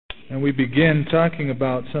and we begin talking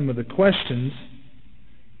about some of the questions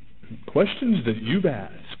that you've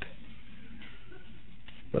asked.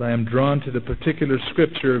 But I am drawn to the particular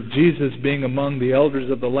scripture of Jesus being among the elders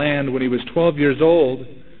of the land when he was 12 years old.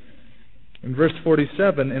 In verse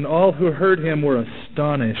 47, and all who heard him were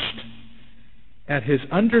astonished at his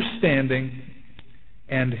understanding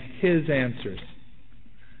and his answers.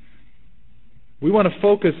 We want to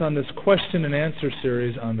focus on this question and answer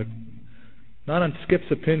series not on Skip's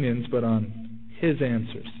opinions, but on his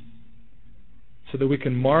answers, so that we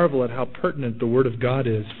can marvel at how pertinent the Word of God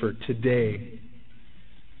is for today.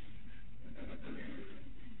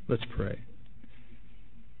 Let's pray.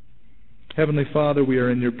 Heavenly Father, we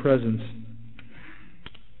are in your presence.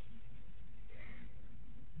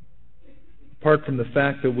 Apart from the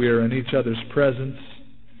fact that we are in each other's presence,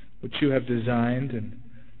 which you have designed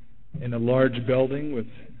in a large building with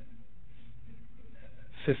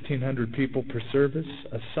 1,500 people per service,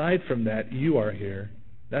 aside from that, you are here.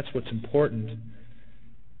 That's what's important,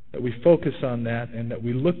 that we focus on that and that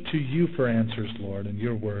we look to you for answers, Lord, in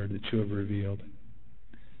your word that you have revealed.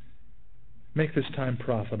 Make this time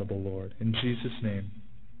profitable, Lord. In Jesus' name,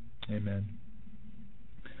 amen.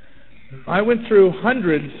 I went through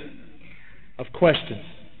hundreds of questions.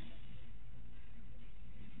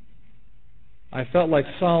 I felt like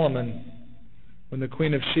Solomon when the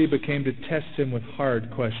Queen of Sheba came to test him with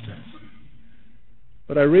hard questions.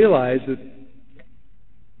 But I realized that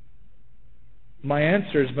my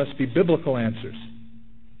answers must be biblical answers.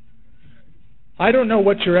 I don't know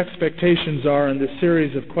what your expectations are in this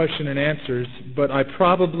series of question and answers, but I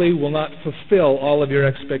probably will not fulfill all of your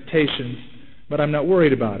expectations, but I'm not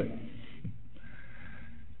worried about it.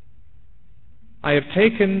 I have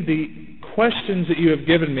taken the questions that you have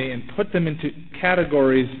given me and put them into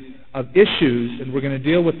categories of issues, and we're going to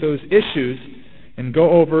deal with those issues and go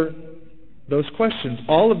over those questions.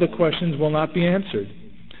 All of the questions will not be answered.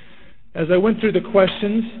 As I went through the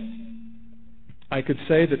questions, I could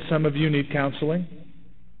say that some of you need counseling.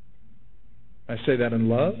 I say that in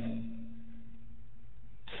love.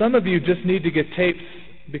 Some of you just need to get tapes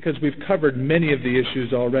because we've covered many of the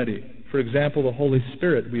issues already. For example, the Holy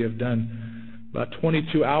Spirit. We have done about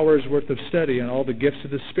 22 hours worth of study on all the gifts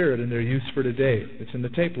of the Spirit and their use for today. It's in the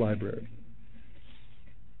tape library.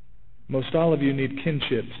 Most all of you need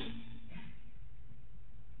kinships.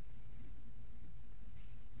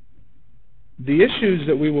 The issues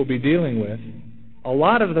that we will be dealing with, a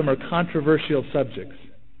lot of them are controversial subjects.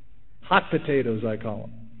 Hot potatoes, I call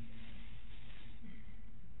them.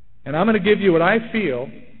 And I'm going to give you what I feel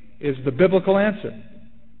is the biblical answer.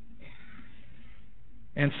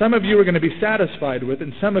 And some of you are going to be satisfied with it,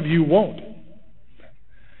 and some of you won't.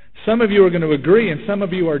 Some of you are going to agree, and some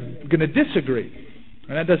of you are going to disagree.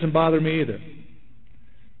 And that doesn't bother me either.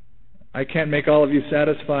 I can't make all of you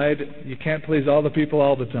satisfied. You can't please all the people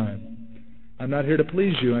all the time. I'm not here to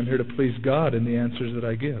please you. I'm here to please God in the answers that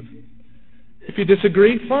I give. If you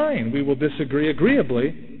disagree, fine. We will disagree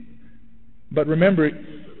agreeably. But remember,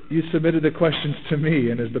 you submitted the questions to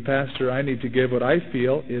me, and as the pastor, I need to give what I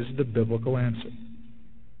feel is the biblical answer.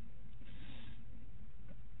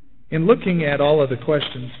 In looking at all of the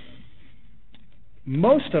questions,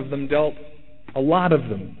 most of them a lot of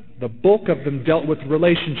them, the bulk of them dealt with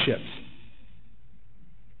relationships.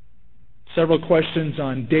 Several questions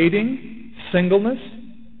on dating, singleness,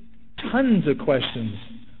 tons of questions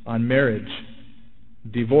on marriage,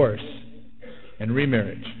 divorce, and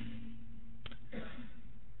remarriage.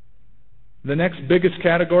 The next biggest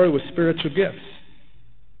category was spiritual gifts.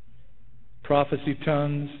 Prophecy,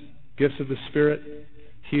 tongues, gifts of the Spirit,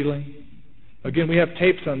 healing. Again, we have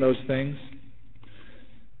tapes on those things.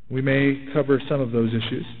 We may cover some of those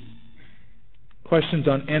issues. Questions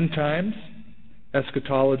on end times,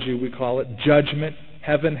 eschatology we call it, judgment,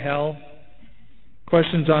 heaven, hell.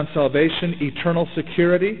 Questions on salvation, eternal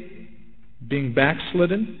security, being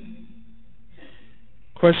backslidden.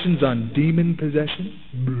 Questions on demon possession.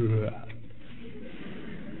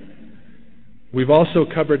 We've also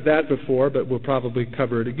covered that before, but we'll probably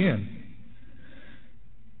cover it again.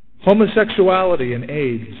 Homosexuality and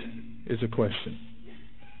AIDS is a question.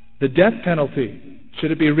 The death penalty,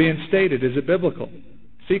 should it be reinstated? Is it biblical?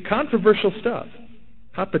 See, controversial stuff.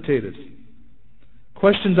 Hot potatoes.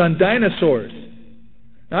 Questions on dinosaurs.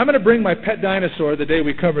 Now, I'm going to bring my pet dinosaur the day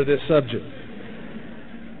we cover this subject.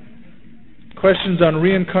 Questions on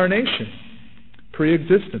reincarnation,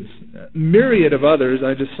 pre-existence. Myriad of others.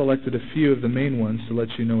 I just selected a few of the main ones to let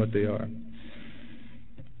you know what they are.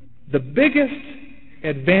 The biggest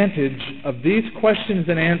advantage of these questions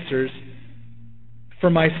and answers for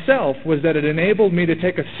myself was that it enabled me to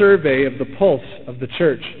take a survey of the pulse of the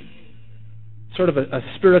church. sort of a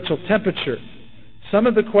spiritual temperature. Some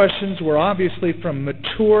of the questions were obviously from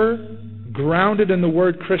mature, grounded in the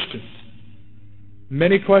Word Christians.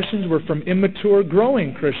 Many questions were from immature,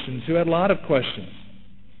 growing Christians who had a lot of questions.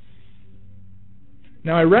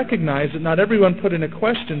 Now, I recognize that not everyone put in a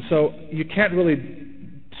question, so you can't really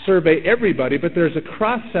survey everybody, but there's a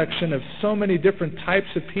cross-section of so many different types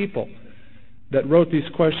of people that wrote these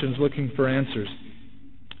questions looking for answers.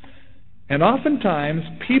 And oftentimes,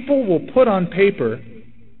 people will put on paper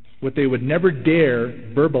what they would never dare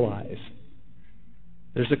verbalize.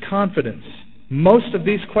 There's a confidence. Most of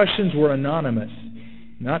these questions were anonymous,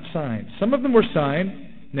 not signed. Some of them were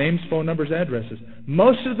signed, names, phone numbers, addresses.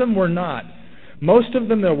 Most of them were not. Most of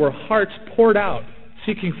them, there were hearts poured out,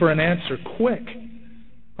 seeking for an answer quick,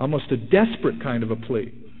 almost a desperate kind of a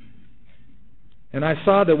plea. And I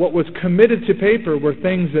saw that what was committed to paper were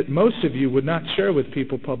things that most of you would not share with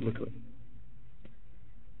people publicly.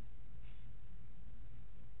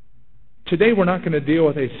 Today we're not going to deal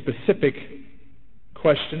with a specific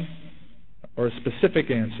question or a specific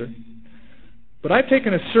answer, but I've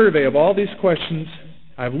taken a survey of all these questions,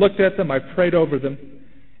 I've looked at them, I've prayed over them,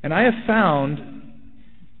 and I have found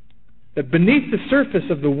that beneath the surface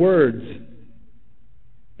of the words,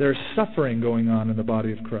 there's suffering going on in the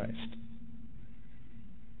body of Christ.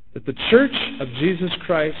 That the Church of Jesus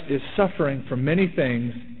Christ is suffering from many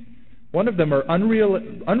things. One of them are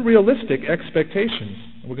unrealistic expectations.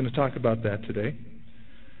 We're going to talk about that today.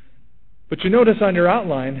 But you notice on your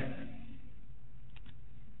outline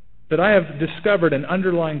that I have discovered an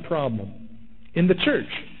underlying problem in the church.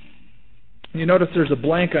 You notice there's a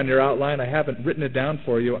blank on your outline. I haven't written it down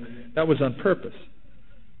for you. That was on purpose.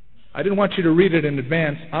 I didn't want you to read it in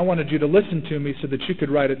advance. I wanted you to listen to me so that you could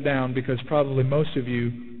write it down, because probably many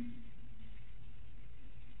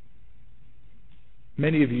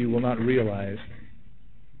of you will not realize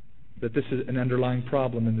that this is an underlying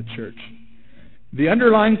problem in the church. The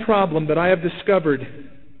underlying problem that I have discovered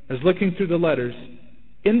as looking through the letters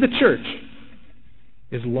in the church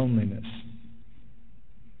is loneliness.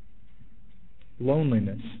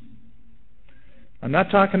 Loneliness. I'm not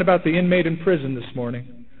talking about the inmate in prison this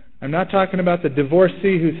morning. I'm not talking about the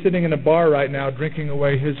divorcee who's sitting in a bar right now drinking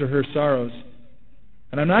away his or her sorrows.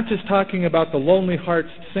 And I'm not just talking about the lonely hearts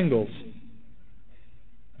singles.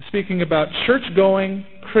 I'm speaking about church-going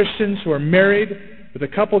Christians who are married with a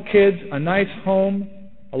couple kids, a nice home,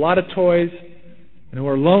 a lot of toys, and who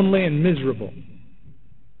are lonely and miserable.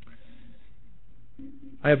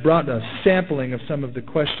 I have brought a sampling of some of the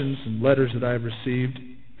questions and letters that I have received.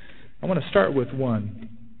 I want to start with one.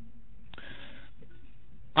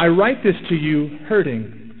 I write this to you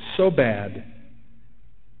hurting so bad,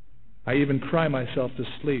 I even cry myself to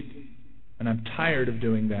sleep, and I'm tired of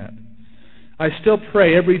doing that. I still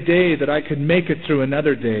pray every day that I could make it through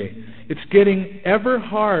another day. It's getting ever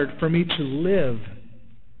hard for me to live.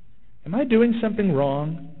 Am I doing something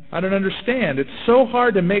wrong? I don't understand. It's so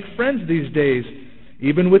hard to make friends these days,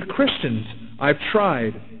 even with Christians. I've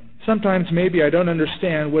tried. Sometimes maybe I don't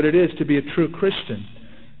understand what it is to be a true Christian.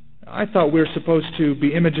 I thought we were supposed to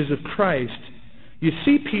be images of Christ. You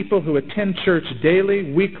see people who attend church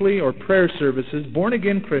daily, weekly, or prayer services,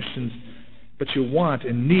 born-again Christians, but you want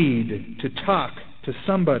and need to talk to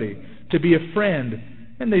somebody, to be a friend,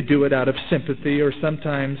 and they do it out of sympathy or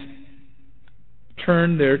sometimes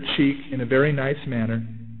turn their cheek in a very nice manner.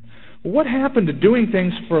 What happened to doing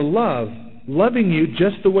things for love, loving you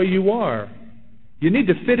just the way you are? You need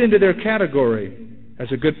to fit into their category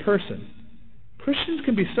as a good person. Christians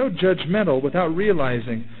can be so judgmental without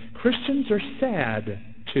realizing Christians are sad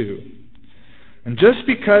too. And just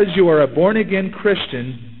because you are a born-again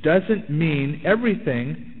Christian doesn't mean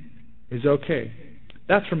everything is okay.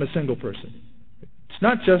 That's from a single person. It's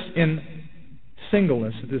not just in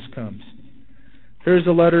singleness that this comes. Here's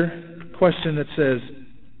a question that says,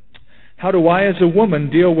 how do I as a woman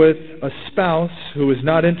deal with a spouse who is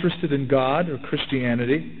not interested in God or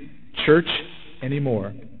Christianity, church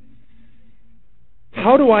anymore?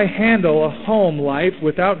 How do I handle a home life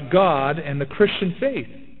without God and the Christian faith?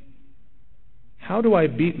 How do I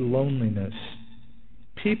beat loneliness?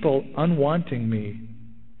 People unwanting me.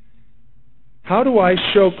 How do I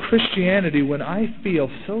show Christianity when I feel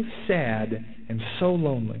so sad and so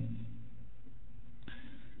lonely?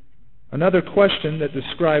 Another question that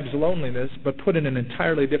describes loneliness, but put in an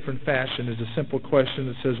entirely different fashion, is a simple question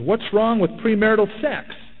that says, what's wrong with premarital sex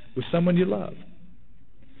with someone you love?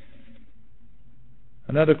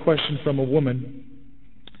 Another question from a woman.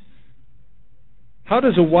 How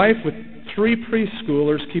does a wife with 3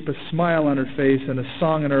 preschoolers keep a smile on her face and a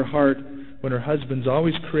song in her heart when her husband's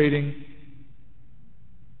always creating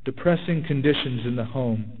depressing conditions in the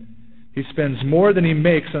home? He spends more than he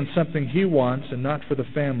makes on something he wants and not for the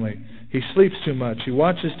family. He sleeps too much. He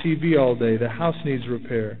watches TV all day. The house needs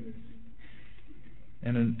repair.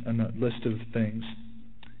 And a list of things.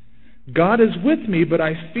 God is with me, but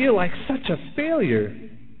I feel like such a failure.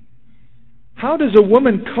 How does a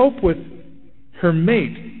woman cope with her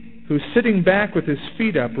mate who's sitting back with his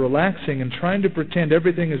feet up, relaxing and trying to pretend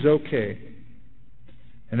everything is okay,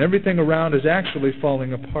 and everything around is actually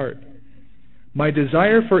falling apart? My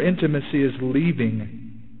desire for intimacy is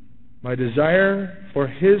leaving. My desire for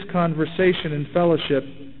his conversation and fellowship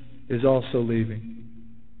is also leaving.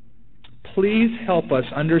 Please help us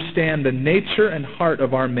understand the nature and heart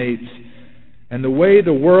of our mates and the way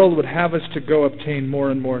the world would have us to go obtain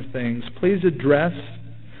more and more things. Please address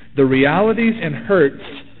the realities and hurts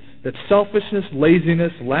that selfishness,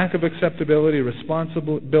 laziness, lack of acceptability,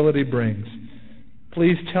 responsibility brings.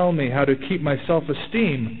 Please tell me how to keep my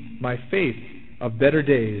self-esteem, my faith of better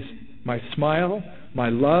days, my smile, my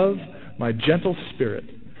love, my gentle spirit.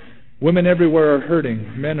 Women everywhere are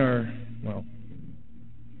hurting. Men are, well...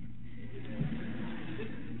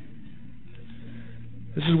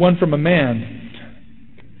 This is one from a man.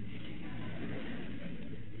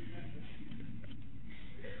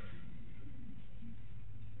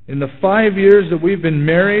 In the 5 years that we've been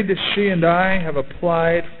married, she and I have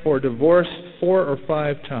applied for divorce 4 or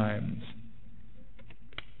 5 times.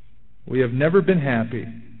 We have never been happy.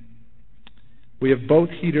 We have both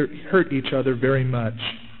hurt each other very much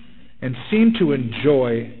and seem to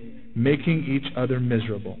enjoy making each other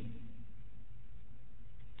miserable.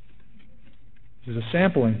 This is a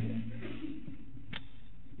sampling.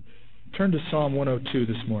 Turn to Psalm 102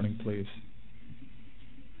 this morning, please.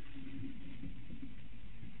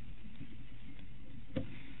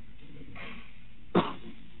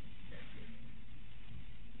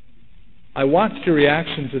 I watched your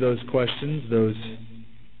reaction to those questions, those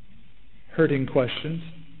hurting questions.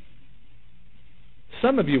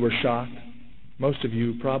 Some of you were shocked. Most of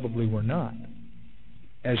you probably were not,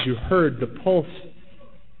 as you heard the pulse,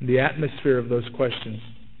 the atmosphere of those questions.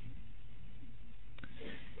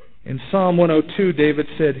 In Psalm 102, David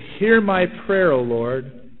said, "Hear my prayer, O Lord,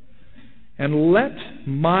 and let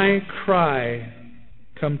my cry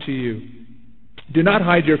come to you. Do not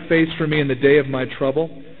hide your face from me in the day of my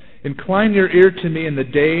trouble. Incline your ear to me in the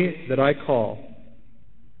day that I call.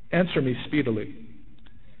 Answer me speedily.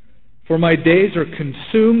 For my days are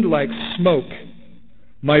consumed like smoke.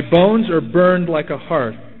 My bones are burned like a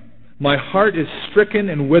hearth. My heart is stricken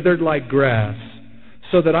and withered like grass,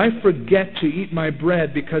 so that I forget to eat my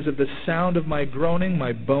bread because of the sound of my groaning.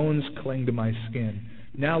 My bones cling to my skin."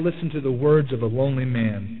 Now listen to the words of a lonely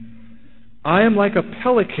man. "I am like a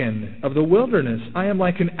pelican of the wilderness. I am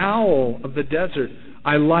like an owl of the desert.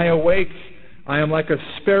 I lie awake. I am like a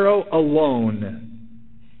sparrow alone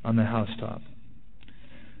on the housetop."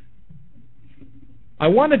 I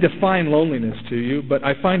want to define loneliness to you, but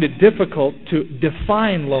I find it difficult to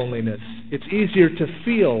define loneliness. It's easier to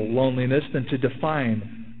feel loneliness than to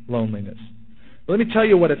define loneliness. But let me tell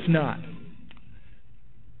you what it's not.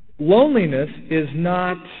 Loneliness is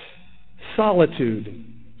not solitude.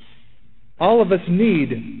 All of us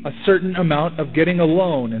need a certain amount of getting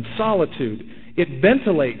alone and solitude. It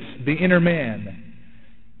ventilates the inner man.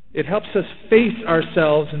 It helps us face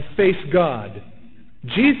ourselves and face God.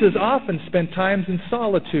 Jesus often spent times in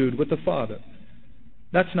solitude with the Father.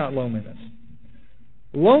 That's not loneliness.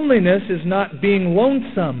 Loneliness is not being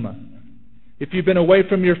lonesome. If you've been away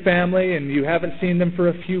from your family and you haven't seen them for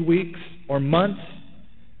a few weeks or months,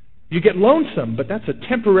 you get lonesome, but that's a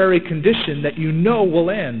temporary condition that you know will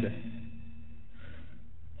end.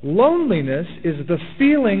 Loneliness is the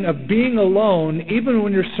feeling of being alone even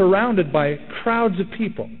when you're surrounded by crowds of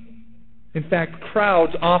people. In fact,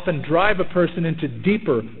 crowds often drive a person into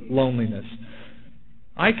deeper loneliness.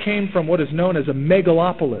 I came from what is known as a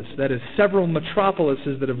megalopolis, that is, several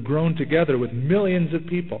metropolises that have grown together with millions of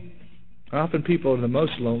people. Often people are the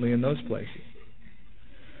most lonely in those places.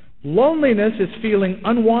 Loneliness is feeling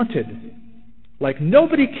unwanted, like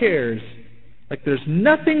nobody cares, like there's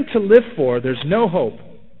nothing to live for, there's no hope.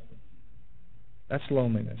 That's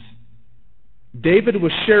loneliness. David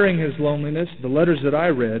was sharing his loneliness. The letters that I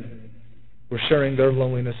read were sharing their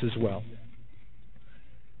loneliness as well.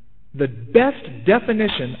 The best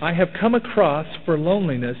definition I have come across for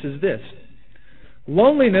loneliness is this.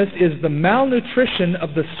 Loneliness is the malnutrition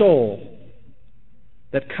of the soul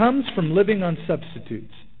that comes from living on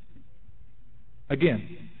substitutes.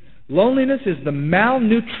 Again, loneliness is the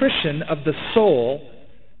malnutrition of the soul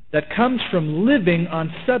that comes from living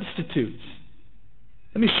on substitutes.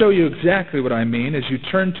 Let me show you exactly what I mean as you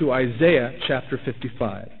turn to Isaiah chapter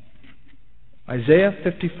 55. Isaiah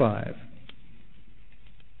 55.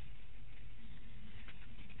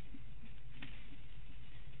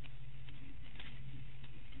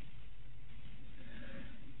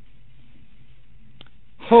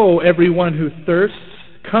 Ho, everyone who thirsts,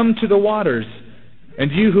 come to the waters,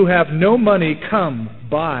 and you who have no money, come,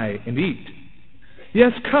 buy and eat.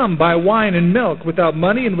 Yes, come, buy wine and milk without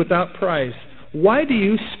money and without price. Why do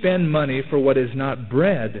you spend money for what is not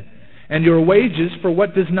bread, and your wages for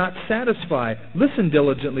what does not satisfy? Listen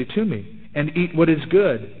diligently to me, and eat what is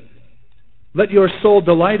good. Let your soul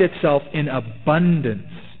delight itself in abundance.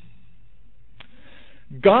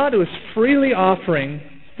 God was freely offering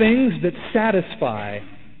things that satisfy,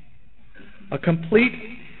 a complete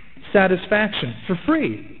satisfaction for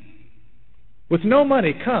free. With no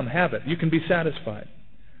money, come, have it. You can be satisfied.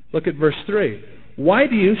 Look at verse 3. Why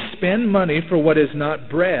do you spend money for what is not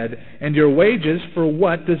bread, and your wages for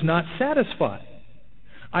what does not satisfy?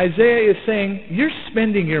 Isaiah is saying, you're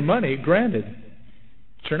spending your money, granted,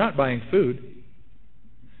 but you're not buying food.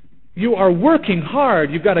 You are working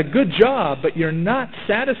hard, you've got a good job, but you're not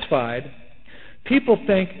satisfied. People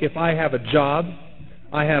think if I have a job,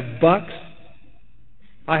 I have bucks,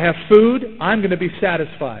 I have food, I'm going to be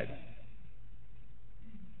satisfied.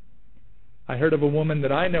 I heard of a woman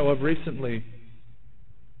that I know of recently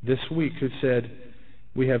this week who said,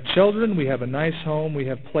 we have children, we have a nice home, we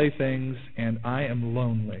have playthings, and I am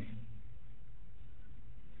lonely.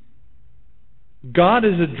 God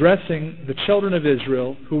is addressing the children of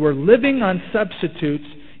Israel who were living on substitutes,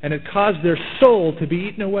 and it caused their soul to be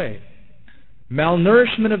eaten away.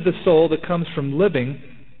 Malnourishment of the soul that comes from living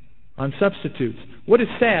on substitutes. What is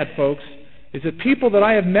sad, folks, is that people that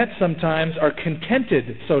I have met sometimes are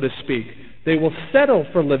contented, so to speak. They will settle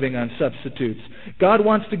for living on substitutes. God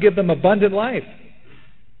wants to give them abundant life.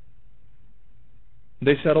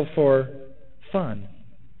 They settle for fun.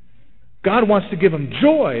 God wants to give them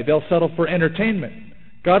joy. They'll settle for entertainment.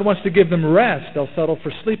 God wants to give them rest. They'll settle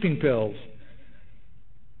for sleeping pills.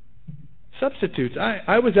 Substitutes.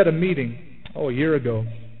 I was at a meeting, a year ago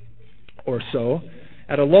or so,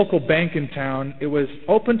 at a local bank in town. It was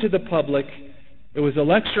open to the public. It was a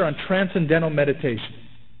lecture on transcendental meditation,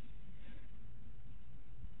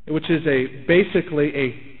 which is basically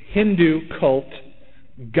a Hindu cult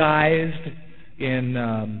guised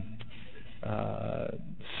in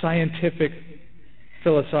scientific,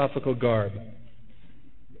 philosophical garb.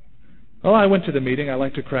 Well, I went to the meeting. I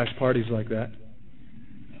like to crash parties like that.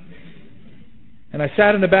 And I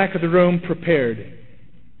sat in the back of the room prepared.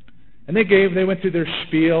 And they went through their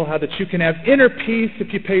spiel, how that you can have inner peace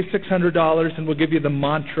if you pay $600 and we'll give you the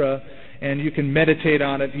mantra and you can meditate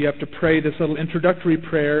on it. You have to pray this little introductory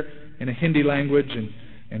prayer in a Hindi language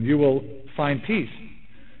and you will find peace.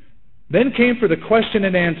 Then came for the question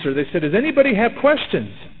and answer. They said, does anybody have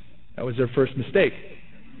questions? That was their first mistake.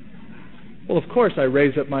 Well, of course, I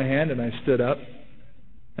raised up my hand and I stood up.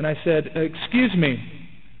 And I said, excuse me,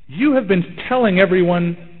 you have been telling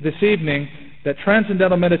everyone this evening that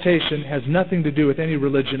transcendental meditation has nothing to do with any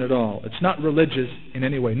religion at all. It's not religious in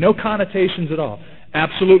any way. No connotations at all.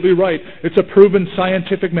 Absolutely right. It's a proven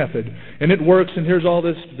scientific method. And it works, and here's all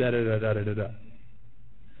this da-da-da-da-da-da.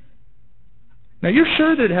 Now, you're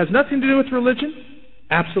sure that it has nothing to do with religion?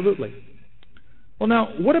 Absolutely. Well, now,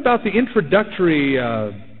 what about the introductory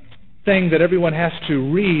thing that everyone has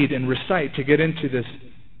to read and recite to get into this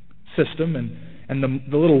system and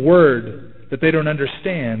the little word that they don't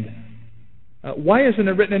understand? Why isn't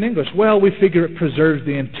it written in English? Well, we figure it preserves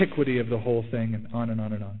the antiquity of the whole thing, and on and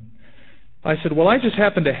on and on. I said, well, I just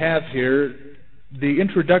happen to have here the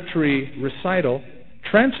introductory recital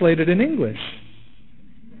translated in English.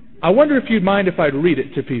 I wonder if you'd mind if I'd read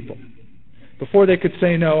it to people. Before they could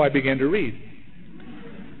say no, I began to read.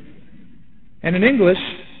 And in English,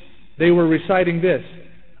 they were reciting this.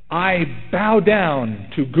 I bow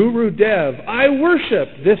down to Guru Dev. I worship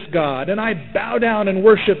this God, and I bow down and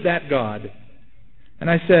worship that God. And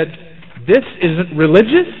I said, this isn't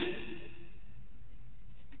religious?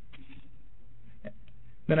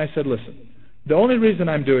 Then I said, listen, the only reason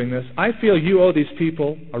I'm doing this, I feel you owe these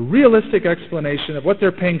people a realistic explanation of what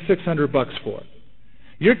they're paying $600 for.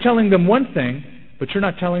 You're telling them one thing, but you're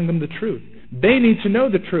not telling them the truth. They need to know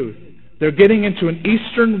the truth. They're getting into an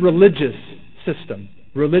Eastern religious system,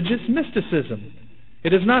 religious mysticism.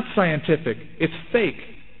 It is not scientific. It's fake.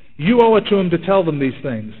 You owe it to them to tell them these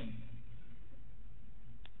things.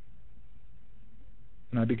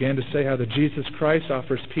 And I began to say how that Jesus Christ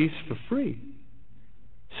offers peace for free,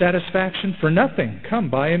 satisfaction for nothing. Come,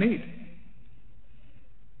 buy and eat.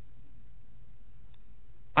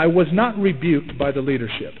 I was not rebuked by the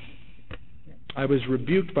leadership. I was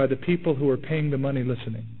rebuked by the people who were paying the money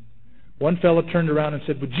listening. One fellow turned around and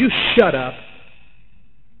said, "Would you shut up?"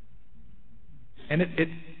 And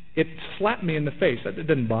it slapped me in the face. It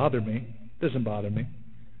didn't bother me. It doesn't bother me.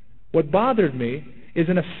 What bothered me is,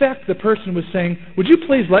 in effect, the person was saying, "Would you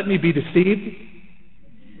please let me be deceived?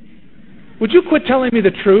 Would you quit telling me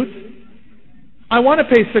the truth? I want to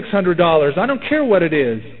pay $600. I don't care what it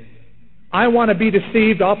is. I want to be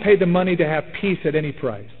deceived. I'll pay the money to have peace at any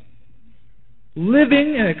price."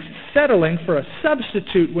 Living and settling for a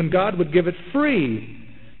substitute when God would give it free.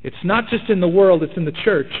 It's not just in the world, it's in the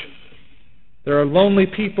church. There are lonely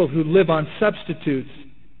people who live on substitutes,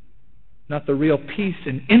 not the real peace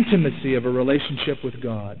and intimacy of a relationship with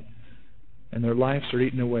God. And their lives are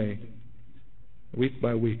eaten away week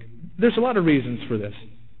by week. There's a lot of reasons for this.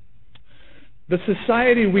 The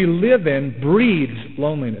society we live in breeds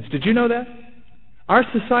loneliness. Did you know that? Our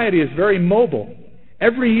society is very mobile.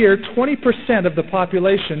 Every year, 20% of the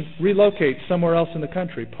population relocates somewhere else in the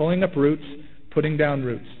country, pulling up roots, putting down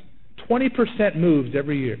roots. 20% moves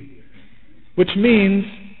every year, which means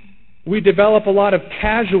we develop a lot of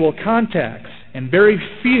casual contacts and very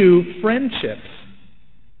few friendships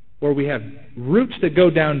where we have roots that go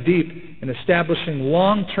down deep in establishing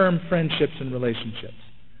long-term friendships and relationships.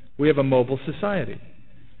 We have a mobile society,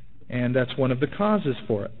 and that's one of the causes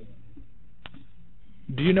for it.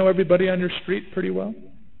 Do you know everybody on your street pretty well?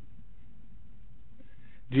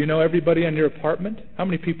 Do you know everybody in your apartment? How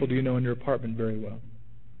many people do you know in your apartment very well?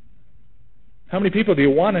 How many people do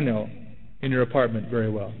you want to know in your apartment very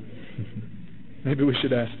well? Maybe we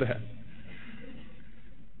should ask that.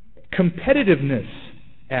 Competitiveness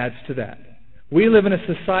adds to that. We live in a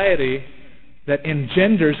society that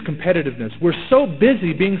engenders competitiveness. We're so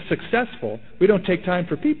busy being successful, we don't take time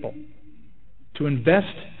for people, to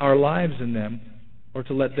invest our lives in them or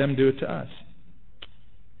to let them do it to us.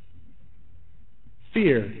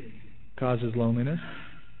 Fear causes loneliness.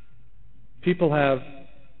 People have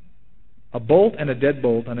a bolt and a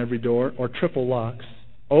deadbolt on every door, or triple locks.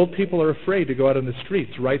 Old people are afraid to go out on the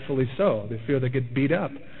streets, rightfully so. They fear they get beat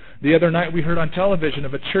up. The other night we heard on television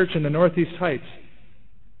of a church in the Northeast Heights.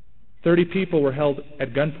 30 people were held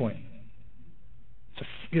at gunpoint.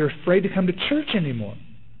 You're afraid to come to church anymore.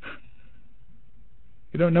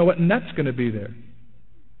 You don't know what nut's going to be there.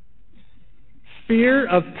 Fear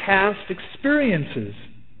of past experiences.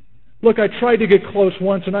 Look, I tried to get close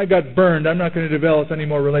once and I got burned. I'm not going to develop any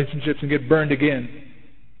more relationships and get burned again.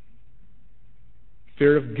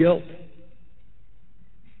 Fear of guilt.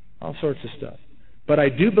 All sorts of stuff. But I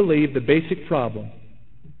do believe the basic problem,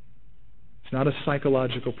 it's not a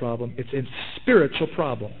psychological problem, it's a spiritual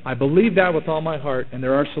problem. I believe that with all my heart, and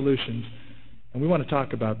there are solutions. And we want to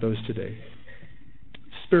talk about those today.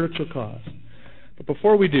 Spiritual cause. But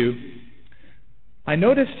before we do, I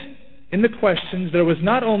noticed in the questions there was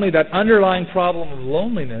not only that underlying problem of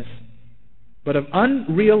loneliness, but of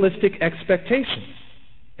unrealistic expectations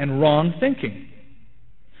and wrong thinking.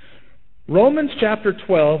 Romans chapter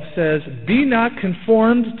 12 says, "Be not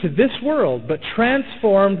conformed to this world, but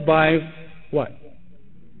transformed by" what?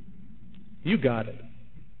 You got it.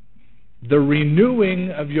 "The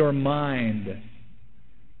renewing of your mind."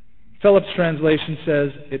 Phillips' translation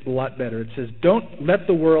says it a lot better. It says, "Don't let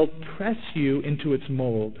the world press you into its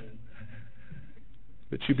mold,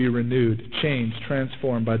 but you be renewed, changed,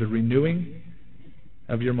 transformed by the renewing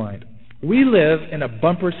of your mind." We live in a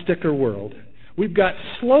bumper sticker world. We've got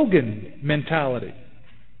slogan mentality.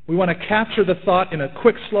 We want to capture the thought in a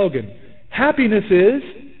quick slogan. Happiness is,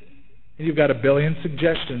 and you've got a billion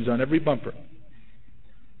suggestions on every bumper.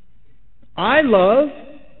 I love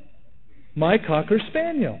my Cocker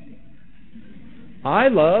Spaniel. I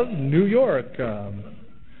love New York.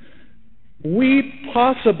 We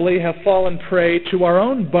possibly have fallen prey to our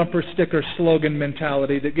own bumper sticker slogan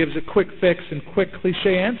mentality that gives a quick fix and quick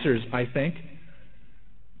cliche answers, I think.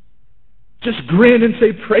 Just grin and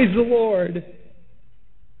say, "Praise the Lord."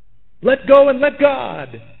 Let go and let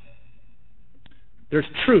God. There's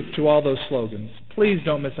truth to all those slogans. Please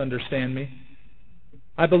don't misunderstand me.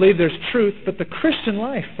 I believe there's truth, but the Christian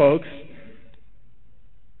life, folks,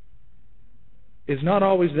 is not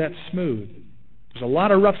always that smooth. There's a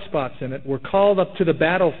lot of rough spots in it. We're called up to the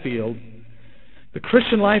battlefield. The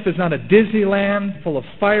Christian life is not a Disneyland full of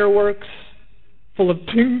fireworks, full of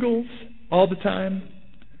tingles all the time,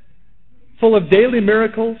 full of daily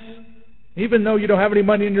miracles. Even though you don't have any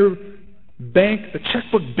money in your bank, the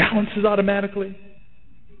checkbook balances automatically.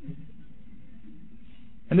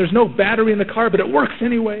 And there's no battery in the car, but it works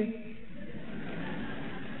anyway.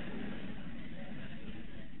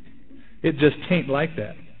 It just ain't like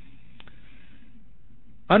that.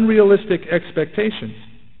 Unrealistic expectations.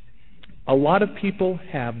 A lot of people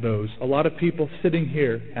have those. A lot of people sitting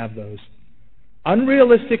here have those.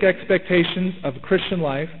 Unrealistic expectations of Christian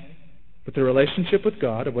life with the relationship with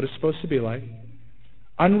God, of what it's supposed to be like.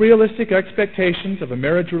 Unrealistic expectations of a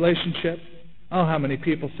marriage relationship. Oh, how many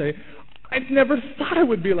people say, I never thought it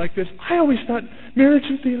would be like this. I always thought marriage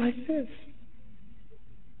would be like this.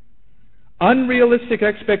 Unrealistic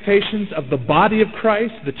expectations of the body of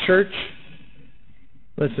Christ, the church.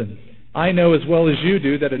 Listen, I know as well as you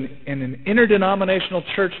do that in an interdenominational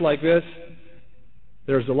church like this,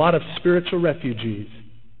 there's a lot of spiritual refugees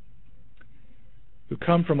who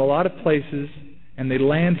come from a lot of places and they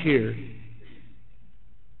land here.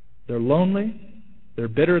 They're lonely. They're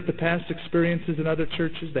bitter at the past experiences in other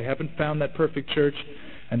churches. They haven't found that perfect church.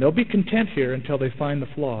 And they'll be content here until they find the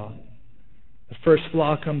flaw. The first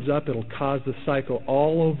flaw comes up, it'll cause the cycle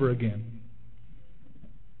all over again.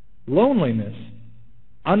 Loneliness.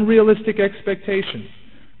 Unrealistic expectations.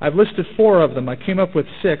 I've listed 4 of them. I came up with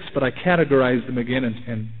 6, but I categorized them again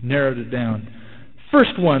and narrowed it down.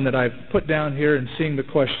 First one that I've put down here and seeing the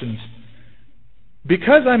questions.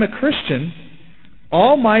 Because I'm a Christian,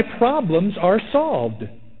 all my problems are solved.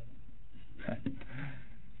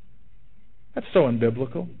 That's so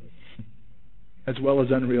unbiblical, as well as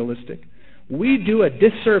unrealistic. We do a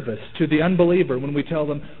disservice to the unbeliever when we tell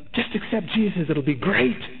them, just accept Jesus, it'll be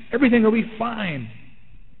great. Everything will be fine.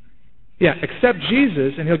 Yeah, accept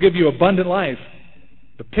Jesus and He'll give you abundant life.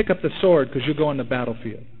 But pick up the sword because you'll go on the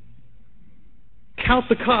battlefield. Count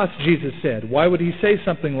the cost, Jesus said. Why would He say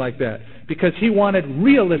something like that? Because He wanted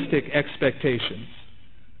realistic expectations.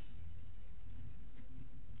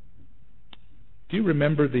 Do you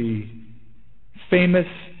remember the famous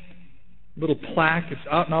little plaque? It's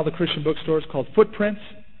out in all the Christian bookstores called Footprints.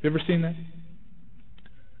 Have you ever seen that?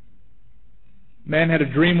 Man had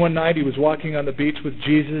a dream one night. He was walking on the beach with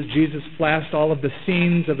Jesus. Jesus flashed all of the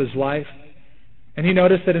scenes of his life. And he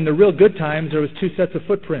noticed that in the real good times, there was 2 sets of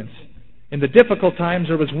footprints. In the difficult times,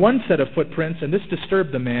 there was 1 set of footprints, and this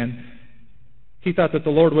disturbed the man. He thought that the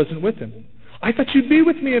Lord wasn't with him. I thought you'd be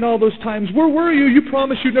with me in all those times. Where were you? You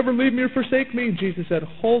promised you'd never leave me or forsake me. And Jesus said,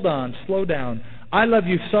 hold on, slow down. I love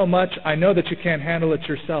you so much, I know that you can't handle it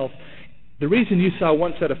yourself. The reason you saw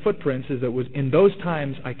 1 set of footprints is that it was in those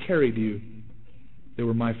times I carried you. They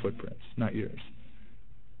were my footprints, not yours.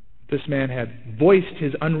 This man had voiced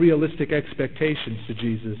his unrealistic expectations to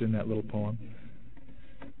Jesus in that little poem.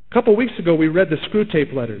 A couple weeks ago, we read the screw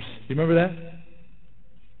tape letters. You remember that?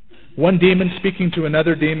 One demon speaking to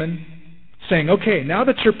another demon, saying, okay, now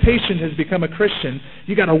that your patient has become a Christian,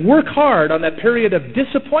 you got to work hard on that period of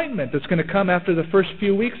disappointment that's going to come after the first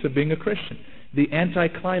few weeks of being a Christian. The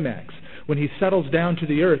anticlimax, when he settles down to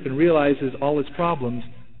the earth and realizes all his problems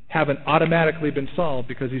haven't automatically been solved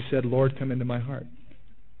because he said, Lord, come into my heart.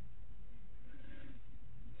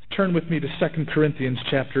 Turn with me to 2 Corinthians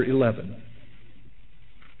chapter 11.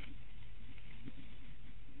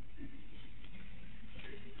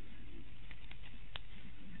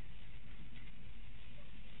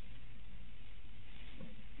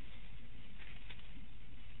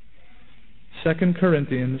 Second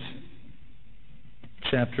Corinthians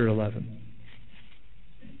chapter 11.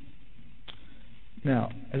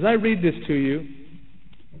 Now, as I read this to you,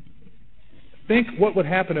 think what would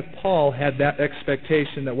happen if Paul had that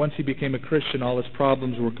expectation that once he became a Christian, all his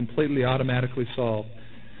problems were completely automatically solved.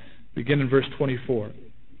 Begin in verse 24.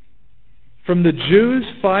 From the Jews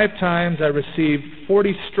 5 times I received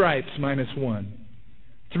 40 stripes minus 1.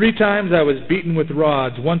 3 times I was beaten with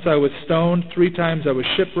rods. Once I was stoned. 3 times I was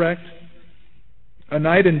shipwrecked. A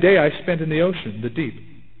night and day I spent in the ocean, the deep.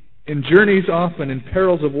 In journeys often, in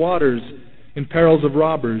perils of waters, in perils of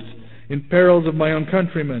robbers, in perils of my own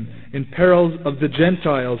countrymen, in perils of the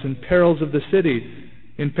Gentiles, in perils of the city,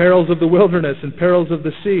 in perils of the wilderness, in perils of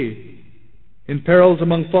the sea, in perils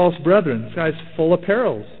among false brethren. This guy's full of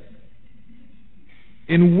perils.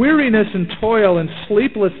 In weariness and toil and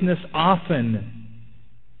sleeplessness often,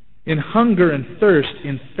 in hunger and thirst,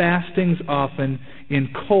 in fastings often, in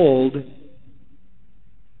cold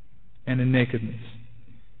and in nakedness.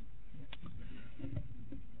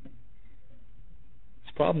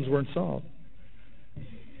 His problems weren't solved.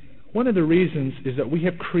 One of the reasons is that we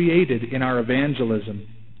have created in our evangelism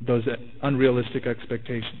those unrealistic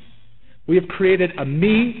expectations. We have created a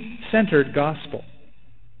me-centered gospel.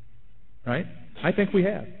 Right? I think we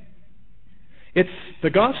have. It's the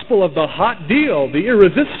gospel of the hot deal, the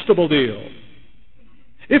irresistible deal.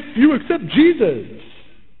 If you accept Jesus,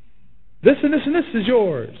 this and this and this is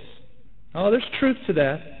yours. Oh, there's truth to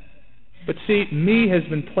that. But see, me has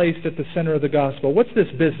been placed at the center of the gospel. What's this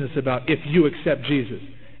business about if you accept Jesus?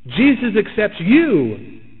 Jesus accepts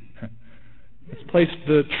you. Let's place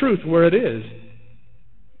the truth where it is.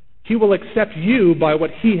 He will accept you by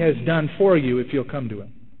what He has done for you if you'll come to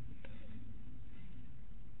Him.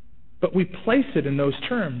 But we place it in those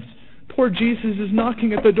terms. Poor Jesus is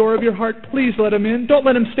knocking at the door of your heart. Please let Him in. Don't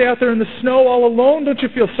let Him stay out there in the snow all alone. Don't you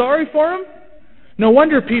feel sorry for Him? No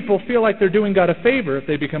wonder people feel like they're doing God a favor if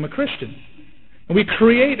they become a Christian. And we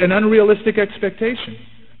create an unrealistic expectation.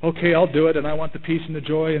 Okay, I'll do it, and I want the peace and the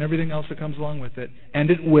joy and everything else that comes along with it. And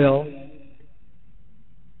it will.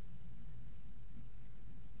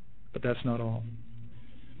 But that's not all.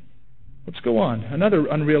 Let's go on. Another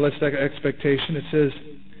unrealistic expectation. It says,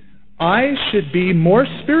 I should be more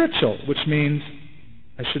spiritual, which means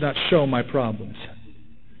I should not show my problems.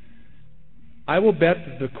 I will bet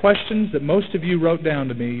that the questions that most of you wrote down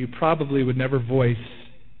to me, you probably would never voice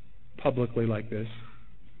publicly like this.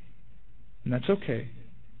 And that's okay.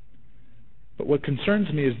 But what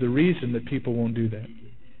concerns me is the reason that people won't do that,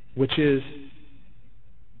 which is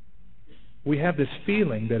we have this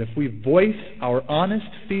feeling that if we voice our honest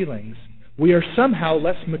feelings, we are somehow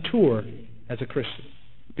less mature as a Christian.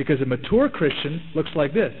 Because a mature Christian looks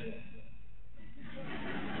like this.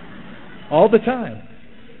 All the time.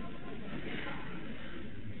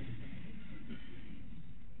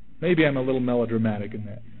 Maybe I'm a little melodramatic in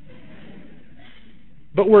that.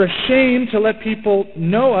 But we're ashamed to let people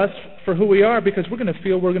know us for who we are because we're going to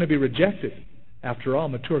feel we're going to be rejected. After all,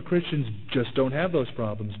 mature Christians just don't have those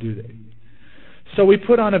problems, do they? So we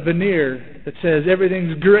put on a veneer that says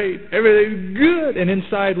everything's great, everything's good, and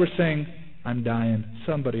inside we're saying, I'm dying.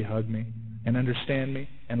 Somebody hug me and understand me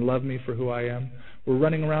and love me for who I am. We're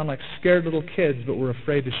running around like scared little kids, but we're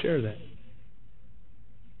afraid to share that.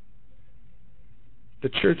 The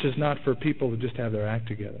church is not for people who just have their act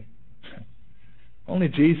together. Only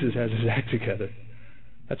Jesus has His act together.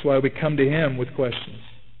 That's why we come to Him with questions.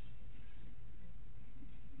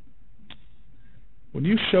 When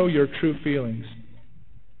you show your true feelings,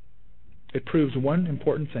 it proves one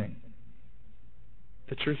important thing.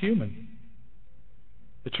 That you're human.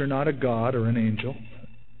 That you're not a god or an angel.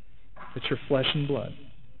 That you're flesh and blood.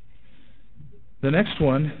 The next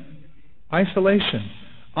one, isolation.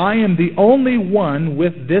 I am the only one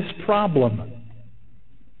with this problem.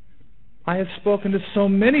 I have spoken to so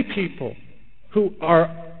many people who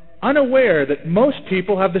are unaware that most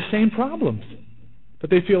people have the same problems.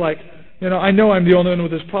 But they feel like, I know I'm the only one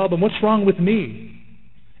with this problem. What's wrong with me?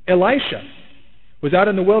 Elisha was out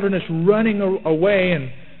in the wilderness running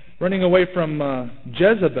away from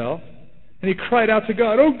Jezebel, and he cried out to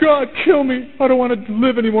God, oh God, kill me. I don't want to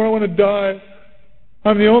live anymore. I want to die.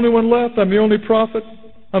 I'm the only one left. I'm the only prophet.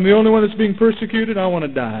 I'm the only one that's being persecuted. I want to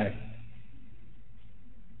die.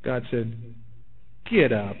 God said,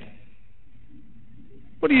 get up.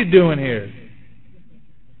 What are you doing here?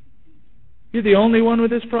 You're the only one with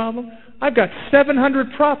this problem? I've got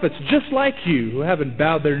 700 prophets just like you who haven't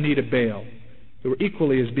bowed their knee to Baal, who are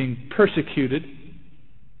equally as being persecuted.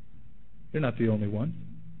 You're not the only one.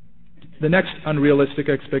 The next unrealistic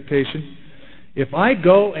expectation, if I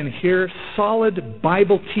go and hear solid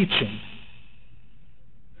Bible teaching,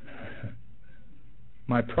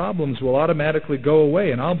 my problems will automatically go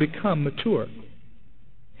away and I'll become mature.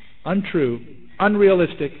 Untrue,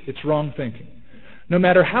 unrealistic, it's wrong thinking. No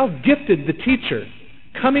matter how gifted the teacher,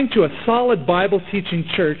 coming to a solid Bible teaching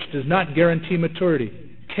church does not guarantee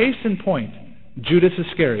maturity. Case in point, Judas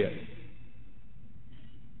Iscariot.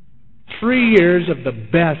 3 years of the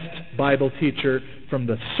best Bible teacher from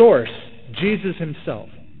the source, Jesus Himself.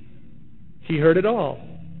 He heard it all.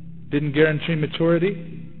 Didn't guarantee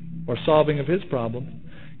maturity or solving of his problems.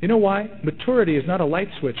 You know why? Maturity is not a light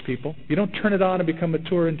switch, people. You don't turn it on and become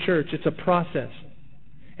mature in church. It's a process.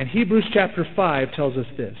 And Hebrews chapter 5 tells us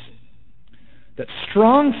this, that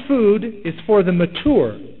strong food is for the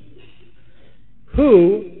mature,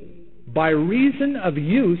 who, by reason of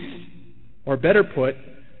use, or better put,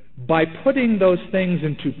 by putting those things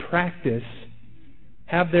into practice,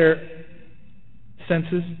 have their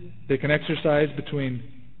senses, they can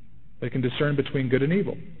discern between good and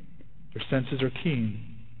evil. Their senses are keen.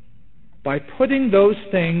 By putting those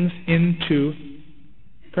things into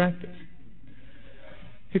practice.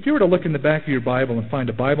 If you were to look in the back of your Bible and find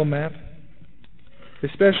a Bible map,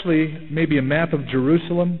 especially maybe a map of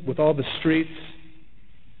Jerusalem with all the streets,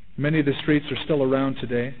 many of the streets are still around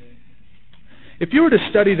today. If you were to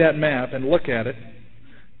study that map and look at it,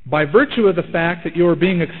 by virtue of the fact that you are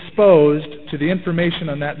being exposed to the information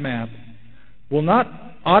on that map, will not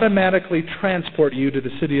automatically transport you to the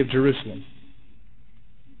city of Jerusalem.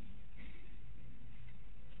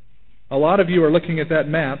 A lot of you are looking at that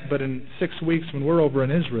map, but in 6 weeks when we're over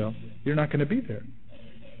in Israel, you're not going to be there.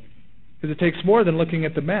 Because it takes more than looking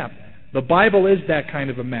at the map. The Bible is that kind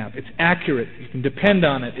of a map. It's accurate. You can depend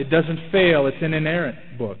on it. It doesn't fail. It's an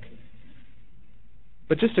inerrant book.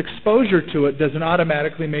 But just exposure to it doesn't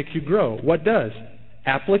automatically make you grow. What does?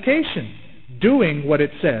 Application. Doing what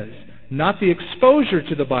it says, not the exposure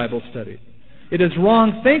to the Bible study. It is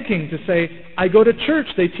wrong thinking to say, I go to church,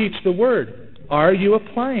 they teach the Word. Are you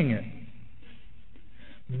applying it?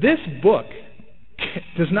 This book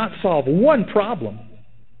does not solve one problem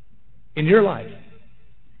in your life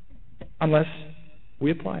unless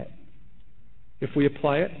we apply it. If we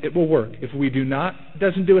apply it, it will work. If we do not, it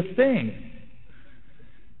doesn't do a thing.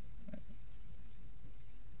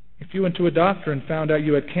 If you went to a doctor and found out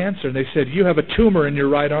you had cancer and they said, you have a tumor in your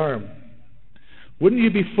right arm, wouldn't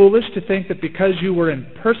you be foolish to think that because you were in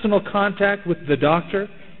personal contact with the doctor,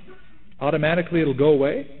 automatically it'll go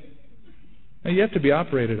away? No, you have to be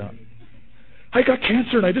operated on. I got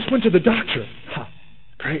cancer and I just went to the doctor. Ha,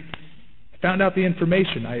 great. Found out the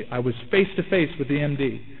information. I was face-to-face with the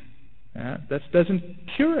MD. That doesn't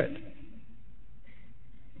cure it.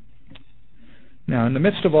 Now, in the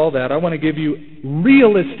midst of all that, I want to give you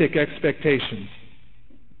realistic expectations.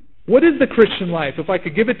 What is the Christian life? If I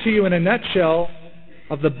could give it to you in a nutshell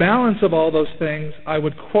of the balance of all those things, I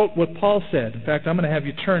would quote what Paul said. In fact, I'm going to have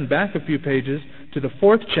you turn back a few pages to the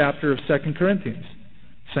 4th chapter of 2 Corinthians.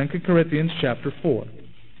 2 Corinthians chapter 4.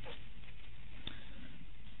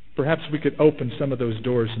 Perhaps we could open some of those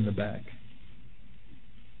doors in the back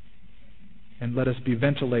and let us be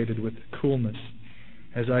ventilated with coolness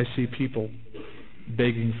as I see people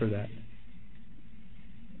begging for that.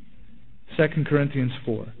 2 Corinthians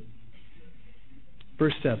 4,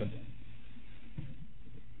 verse 7.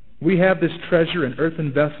 We have this treasure in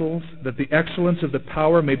earthen vessels, that the excellence of the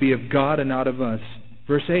power may be of God and not of us.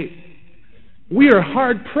 Verse 8. We are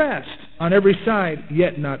hard-pressed on every side,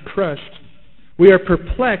 yet not crushed. We are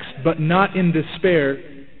perplexed, but not in despair.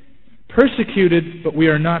 Persecuted, but we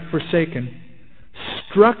are not forsaken.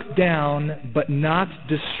 Struck down, but not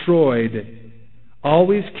destroyed.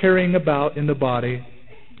 Always carrying about in the body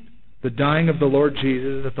the dying of the Lord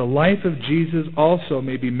Jesus, that the life of Jesus also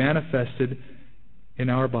may be manifested in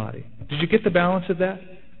our body. Did you get the balance of that?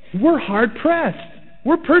 We're hard-pressed.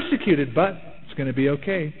 We're persecuted, but it's going to be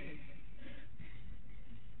okay.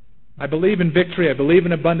 I believe in victory. I believe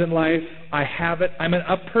in abundant life. I have it. I'm an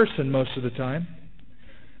up person most of the time.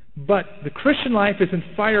 But the Christian life isn't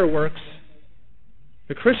fireworks.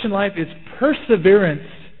 The Christian life is perseverance.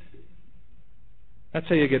 That's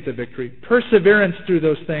how you get the victory. Perseverance through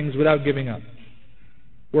those things without giving up.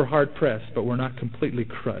 We're hard-pressed, but we're not completely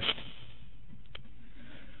crushed.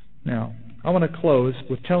 Now, I want to close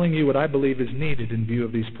with telling you what I believe is needed in view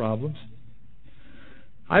of these problems.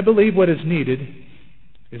 I believe what is needed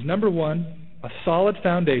is, number one, a solid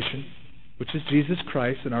foundation, which is Jesus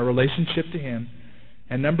Christ and our relationship to Him.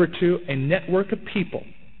 And number two, a network of people.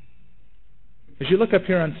 As you look up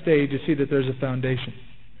here on stage, you see that there's a foundation.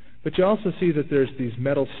 But you also see that there's these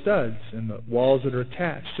metal studs and the walls that are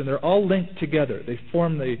attached, and they're all linked together. They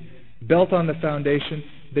form the belt on the foundation.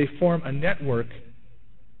 They form a network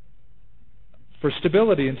for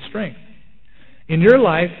stability and strength. In your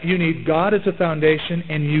life, you need God as a foundation,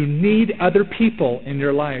 and you need other people in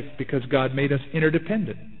your life because God made us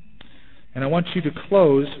interdependent. And I want you to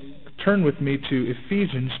turn with me to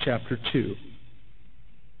Ephesians chapter 2.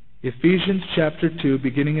 Ephesians chapter 2,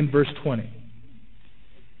 beginning in verse 20.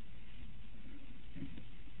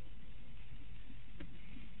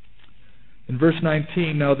 In verse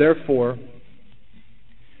 19, now therefore,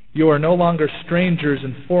 you are no longer strangers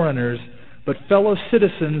and foreigners, but fellow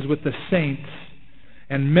citizens with the saints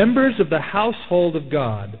and members of the household of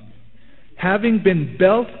God, having been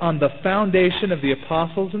built on the foundation of the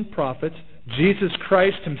apostles and prophets, Jesus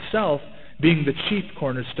Christ Himself being the chief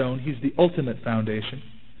cornerstone. He's the ultimate foundation,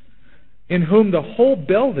 in whom the whole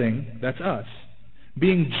building, that's us,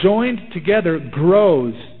 being joined together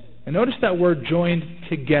grows. And notice that word, joined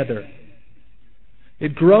together.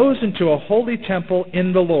 It grows into a holy temple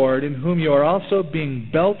in the Lord, in whom you are also being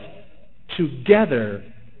built together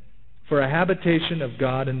for a habitation of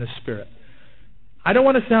God in the Spirit. I don't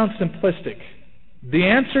want to sound simplistic. The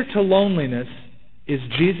answer to loneliness is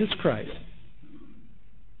Jesus Christ.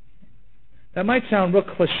 That might sound real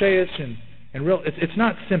cliche-ish and real. It's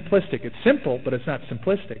not simplistic. It's simple, but it's not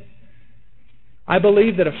simplistic. I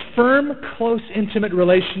believe that a firm, close, intimate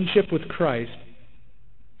relationship with Christ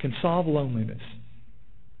can solve loneliness.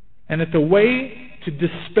 And that the way to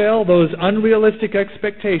dispel those unrealistic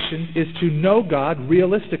expectations is to know God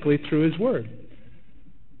realistically through His Word.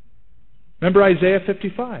 Remember Isaiah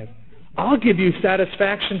 55. I'll give you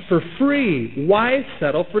satisfaction for free. Why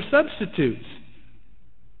settle for substitutes?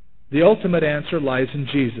 The ultimate answer lies in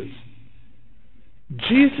Jesus.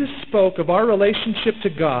 Jesus spoke of our relationship to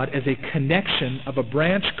God as a connection of a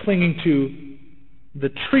branch clinging to the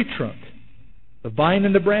tree trunk, the vine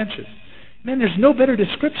and the branches. Man, there's no better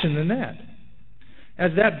description than that.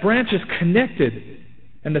 As that branch is connected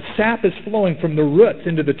and the sap is flowing from the roots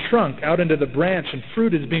into the trunk, out into the branch, and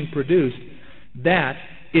fruit is being produced, that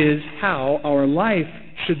is how our life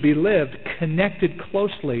should be lived, connected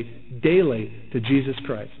closely, daily to Jesus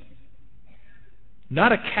Christ.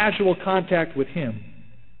 Not a casual contact with Him,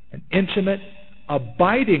 an intimate,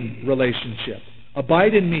 abiding relationship.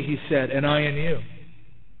 Abide in me, He said, and I in you.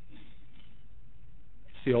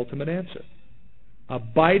 It's the ultimate answer.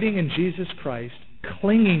 Abiding in Jesus Christ,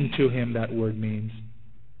 clinging to Him, that word means.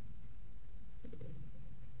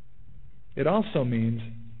 It also means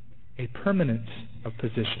a permanence of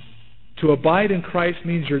position. To abide in Christ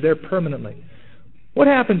means you're there permanently. What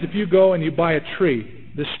happens if you go and you buy a tree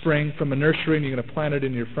this spring from a nursery and you're going to plant it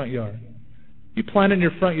in your front yard? You plant it in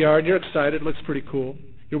your front yard, you're excited, it looks pretty cool.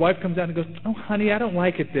 Your wife comes out and goes, "Oh, honey, I don't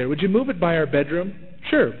like it there. Would you move it by our bedroom?"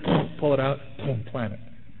 "Sure." Pull it out, boom, plant it.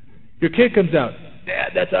 Your kid comes out,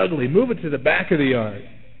 "Dad, that's ugly. Move it to the back of the yard."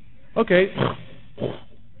 Okay.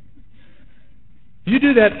 You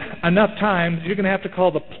do that enough times, you're going to have to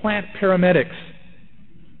call the plant paramedics.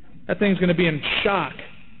 That thing's going to be in shock,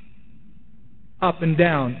 up and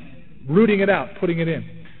down, rooting it out, putting it in.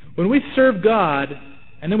 When we serve God,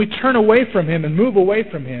 and then we turn away from Him and move away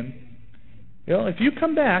from Him, if you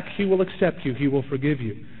come back, He will accept you, He will forgive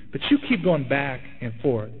you. But you keep going back and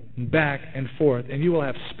forth, and you will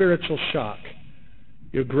have spiritual shock.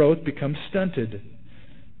 Your growth becomes stunted.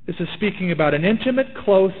 This is speaking about an intimate,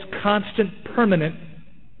 close, constant, permanent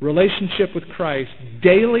relationship with Christ,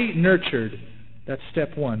 daily nurtured. That's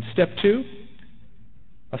step one. Step two,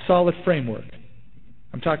 a solid framework.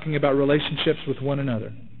 I'm talking about relationships with one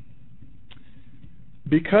another.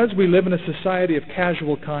 Because we live in a society of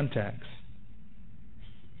casual contacts,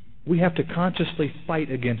 we have to consciously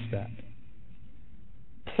fight against that.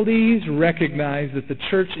 Please recognize that the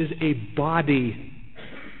church is a body.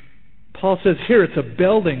 Paul says here it's a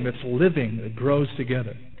building that's living, that grows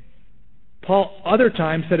together. Paul other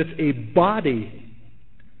times said it's a body.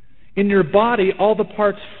 In your body, all the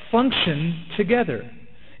parts function together.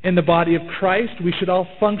 In the body of Christ, we should all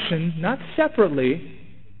function, not separately,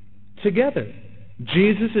 together.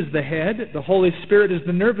 Jesus is the head. The Holy Spirit is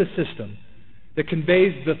the nervous system that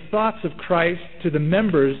conveys the thoughts of Christ to the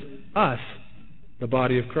members, us, the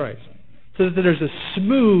body of Christ. So that there's a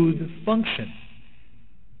smooth function.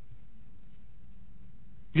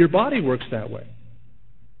 Your body works that way.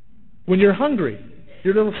 When you're hungry,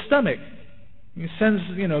 your little stomach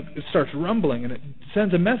it starts rumbling and it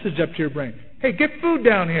sends a message up to your brain. "Hey, get food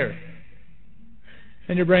down here."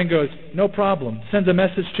 And your brain goes, "No problem." Sends a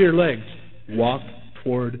message to your legs. "Walk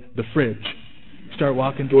toward the fridge." Start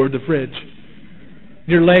walking toward the fridge.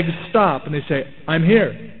 Your legs stop and they say, "I'm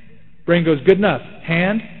here." Brain goes, "Good enough.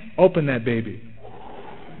 Hand, open that baby."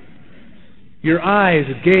 Your eyes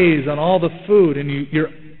gaze on all the food and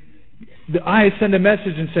the eyes send a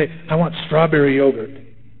message and say, "I want strawberry yogurt."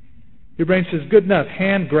 Your brain says, "Good enough.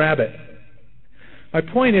 Hand, grab it." My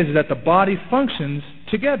point is that the body functions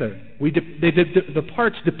together. The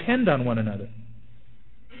parts depend on one another.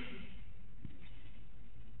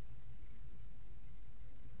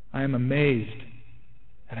 I am amazed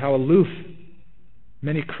at how aloof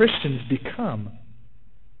many Christians become.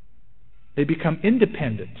 They become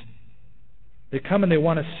independent. They come and they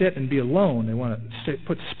want to sit and be alone. They want to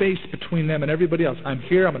put space between them and everybody else. I'm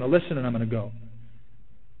here, I'm going to listen, and I'm going to go.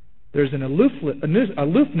 There's an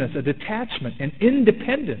aloofness, a detachment, an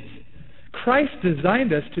independence. Christ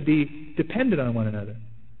designed us to be dependent on one another.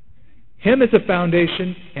 Him as a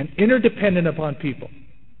foundation and interdependent upon people.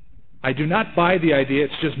 I do not buy the idea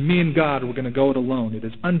it's just me and God, we're going to go it alone. It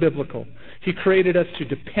is unbiblical. He created us to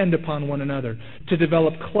depend upon one another, to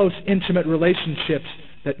develop close, intimate relationships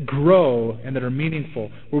that grow and that are meaningful,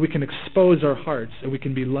 where we can expose our hearts and we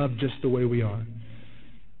can be loved just the way we are.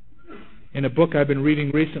 In a book I've been reading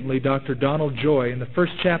recently, Dr. Donald Joy, in the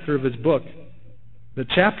first chapter of his book, the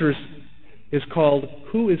chapter is called,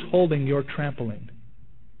 "Who is Holding Your Trampoline?"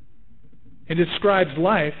 It describes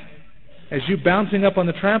life as you bouncing up on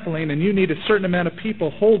the trampoline and you need a certain amount of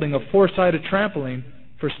people holding a four-sided trampoline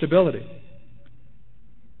for stability.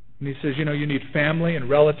 And he says, you need family and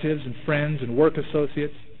relatives and friends and work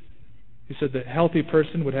associates. He said the healthy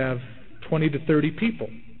person would have 20 to 30 people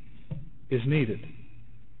is needed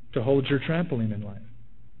to hold your trampoline in life.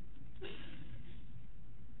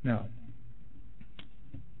 Now,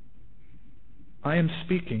 I am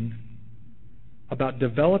speaking about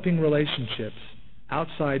developing relationships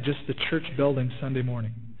outside just the church building Sunday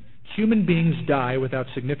morning. Human beings die without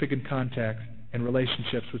significant contact and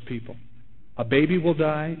relationships with people. A baby will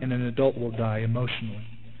die and an adult will die emotionally.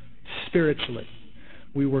 Spiritually,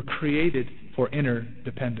 we were created for inner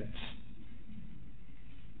dependence.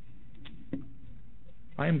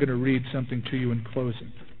 I am going to read something to you in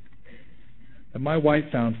closing that my wife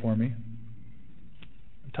found for me.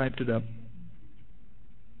 I typed it up.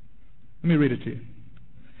 Let me read it to you.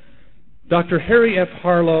 Dr. Harry F.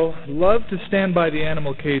 Harlow loved to stand by the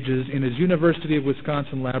animal cages in his University of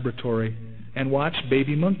Wisconsin laboratory and watch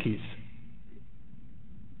baby monkeys.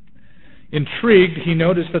 Intrigued, he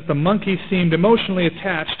noticed that the monkeys seemed emotionally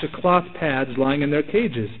attached to cloth pads lying in their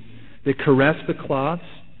cages. They caressed the cloths,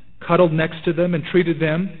 cuddled next to them, and treated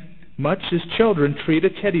them much as children treat a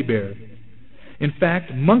teddy bear. In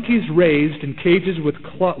fact, monkeys raised in cages with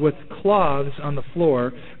cloths on the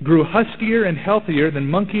floor grew huskier and healthier than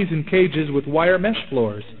monkeys in cages with wire mesh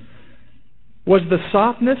floors. Was the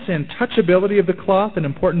softness and touchability of the cloth an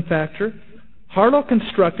important factor? Harlow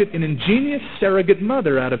constructed an ingenious surrogate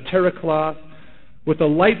mother out of terra cloth with a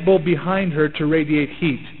light bulb behind her to radiate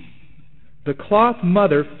heat. The cloth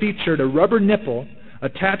mother featured a rubber nipple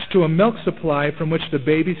attached to a milk supply from which the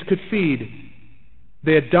babies could feed.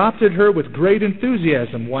 They adopted her with great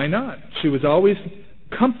enthusiasm. Why not? She was always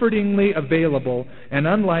comfortingly available, and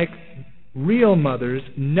unlike real mothers,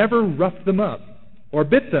 never roughed them up, or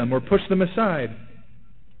bit them, or pushed them aside.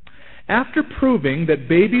 After proving that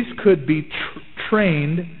babies could be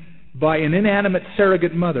trained by an inanimate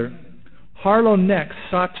surrogate mother, Harlow next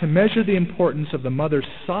sought to measure the importance of the mother's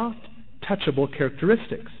soft, touchable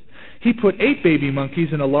characteristics. He put 8 baby monkeys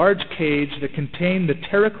in a large cage that contained the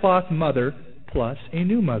terra cloth mother plus a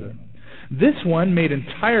new mother. This one made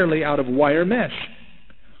entirely out of wire mesh.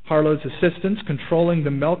 Harlow's assistants, controlling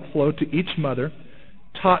the milk flow to each mother,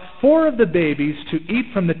 taught 4 of the babies to eat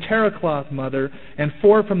from the terra cloth mother and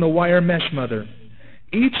 4 from the wire mesh mother.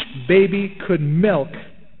 Each baby could milk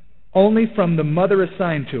only from the mother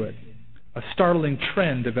assigned to it. A startling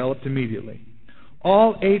trend developed immediately.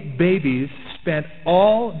 All 8 babies spent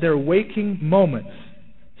all their waking moments,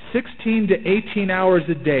 16 to 18 hours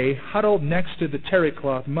a day, huddled next to the terry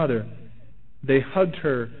cloth mother. They hugged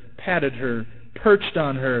her, patted her, perched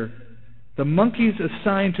on her. The monkeys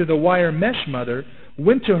assigned to the wire mesh mother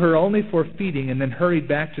went to her only for feeding and then hurried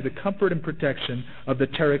back to the comfort and protection of the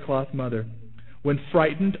terry cloth mother. When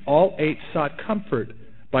frightened, all 8 sought comfort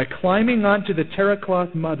by climbing onto the terry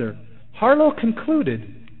cloth mother. Harlow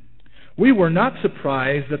concluded, "We were not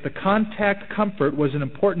surprised that the contact comfort was an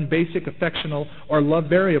important basic affectional or love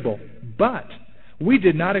variable, but we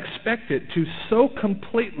did not expect it to so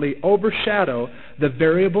completely overshadow the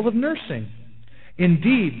variable of nursing.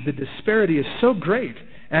 Indeed, the disparity is so great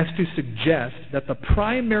as to suggest that the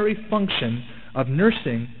primary function of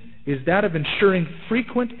nursing is that of ensuring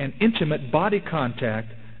frequent and intimate body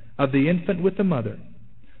contact of the infant with the mother."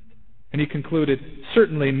 And he concluded,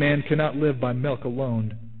 "Certainly man cannot live by milk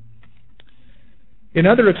alone." In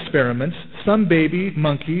other experiments, some baby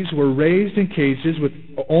monkeys were raised in cages with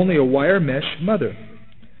only a wire mesh mother.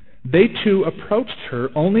 They too approached her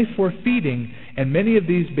only for feeding, and many of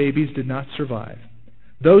these babies did not survive.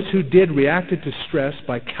 Those who did reacted to stress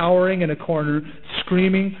by cowering in a corner,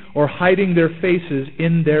 screaming, or hiding their faces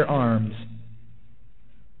in their arms.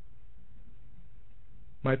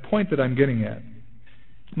 My point that I'm getting at,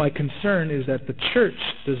 my concern is that the church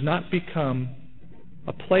does not become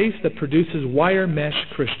a place that produces wire mesh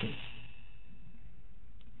Christians.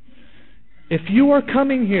 If you are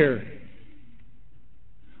coming here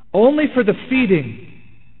only for the feeding,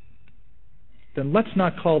 then let's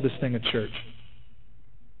not call this thing a church.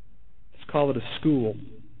 Let's call it a school.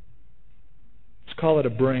 Let's call it a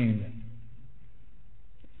brain.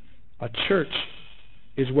 A church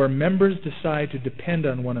is where members decide to depend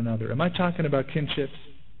on one another. Am I talking about kinships?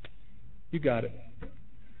 You got it.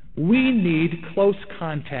 We need close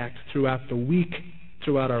contact throughout the week,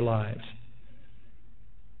 throughout our lives.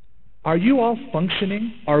 Are you all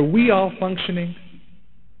functioning? Are we all functioning?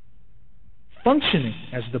 Functioning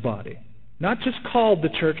as the body. Not just called the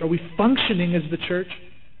church. Are we functioning as the church?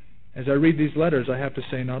 As I read these letters, I have to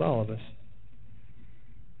say not all of us.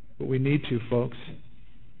 But we need to, folks.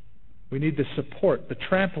 We need the support, the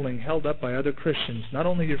trampling held up by other Christians, not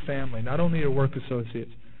only your family, not only your work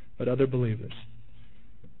associates, but other believers.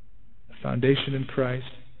 Foundation in Christ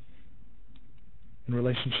and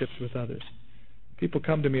relationships with others. People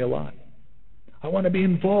come to me a lot. I want to be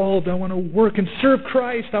involved. I want to work and serve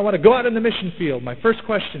Christ. I want to go out in the mission field. My first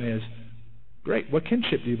question is, great, what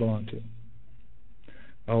kinship do you belong to?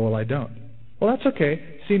 Oh, well, I don't. Well, that's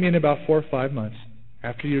okay. See me in about 4 or 5 months,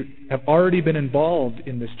 after you have already been involved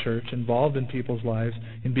in this church, involved in people's lives,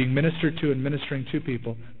 in being ministered to and ministering to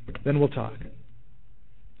people, then we'll talk.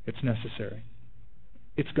 It's necessary.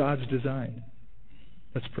 It's God's design.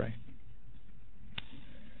 Let's pray.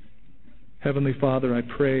 Heavenly Father, I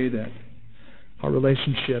pray that our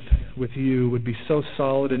relationship with you would be so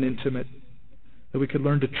solid and intimate that we could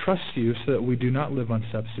learn to trust you so that we do not live on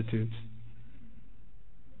substitutes.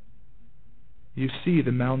 You see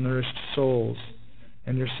the malnourished souls,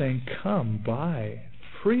 and you're saying, come, buy,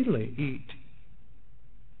 freely eat.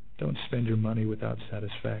 Don't spend your money without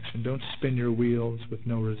satisfaction. Don't spin your wheels with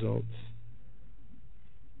no results.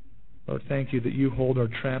 Lord, thank you that you hold our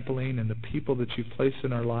trampoline, and the people that you place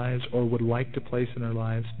in our lives or would like to place in our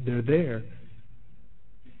lives, they're there.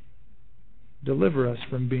 Deliver us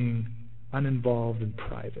from being uninvolved and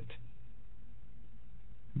private.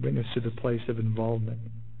 Bring us to the place of involvement,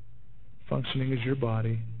 functioning as your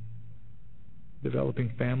body,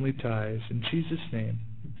 developing family ties. In Jesus' name,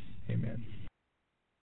 amen.